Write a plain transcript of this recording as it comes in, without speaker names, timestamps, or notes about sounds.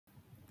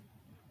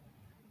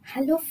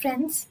Hello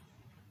friends,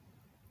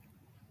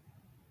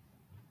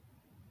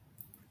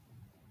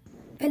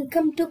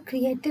 welcome to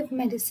Creative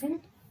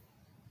Medicine.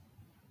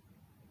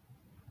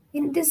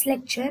 In this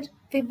lecture,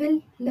 we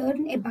will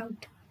learn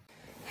about.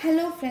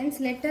 Hello friends,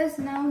 let us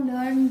now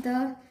learn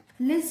the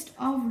list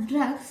of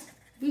drugs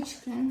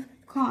which can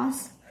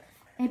cause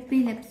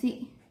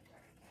epilepsy.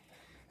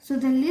 So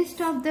the list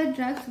of the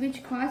drugs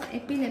which cause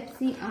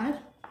epilepsy are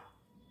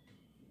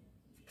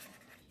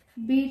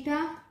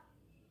beta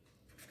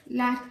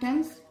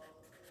lactams,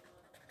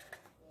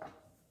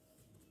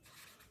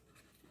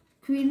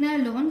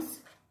 quinolones,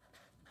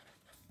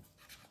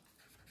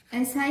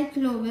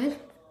 acyclovir,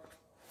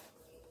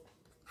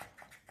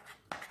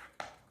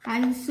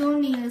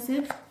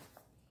 isoniazid,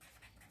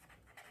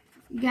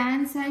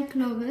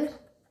 ganciclovir.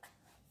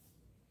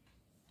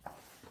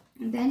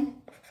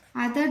 Then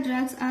other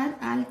drugs are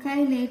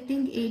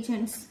alkylating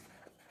agents.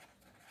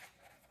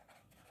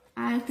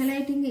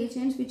 Alkylating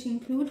agents which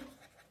include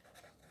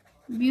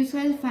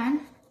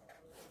busulfan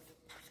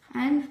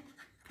and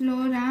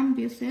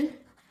chlorambucil.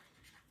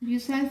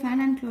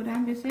 Busulfan and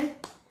chlorambucil.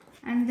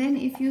 And then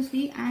if you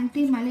see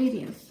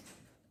antimalarials.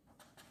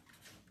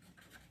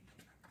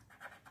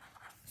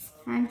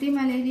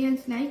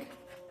 Antimalarials like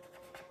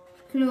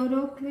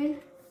chloroquine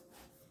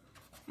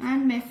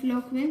and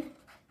mefloquine.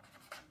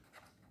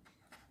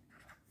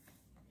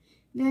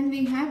 Then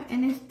we have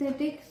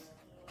anesthetics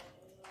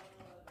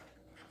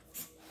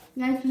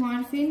like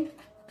morphine,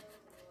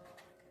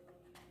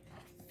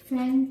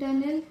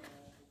 fentanyl,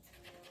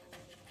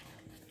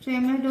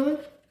 tramadol.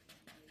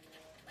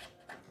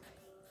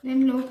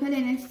 Then local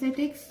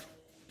anesthetics.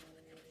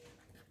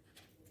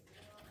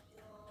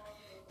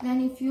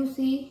 Then if you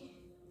see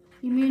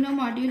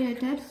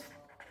immunomodulators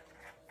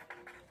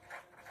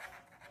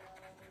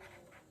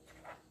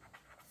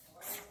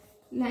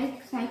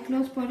like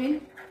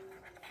cyclosporin,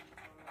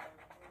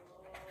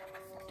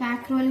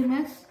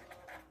 tacrolimus,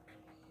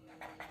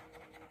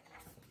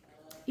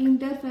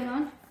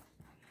 interferon.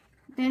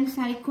 Then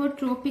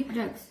psychotropic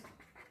drugs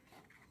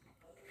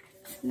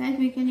like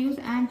we can use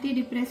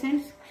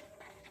antidepressants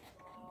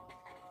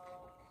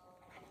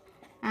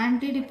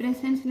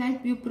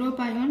like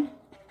bupropion.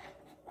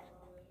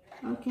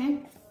 Okay.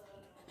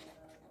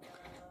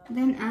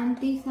 Then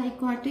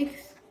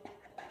antipsychotics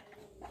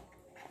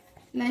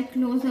like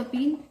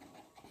clozapine.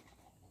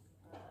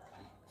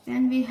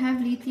 Then we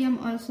have lithium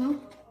also.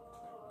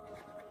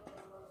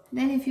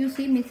 Then if you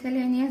see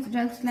miscellaneous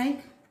drugs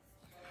like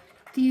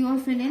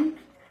theophylline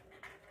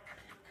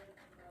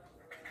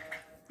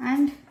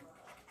and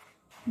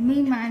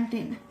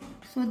memantine.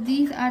 So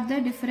these are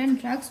the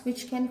different drugs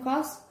which can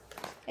cause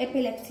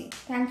epilepsy.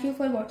 Thank you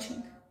for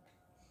watching.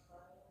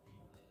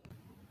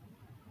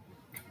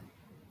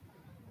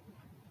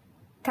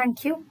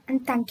 Thank you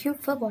and thank you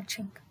for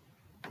watching.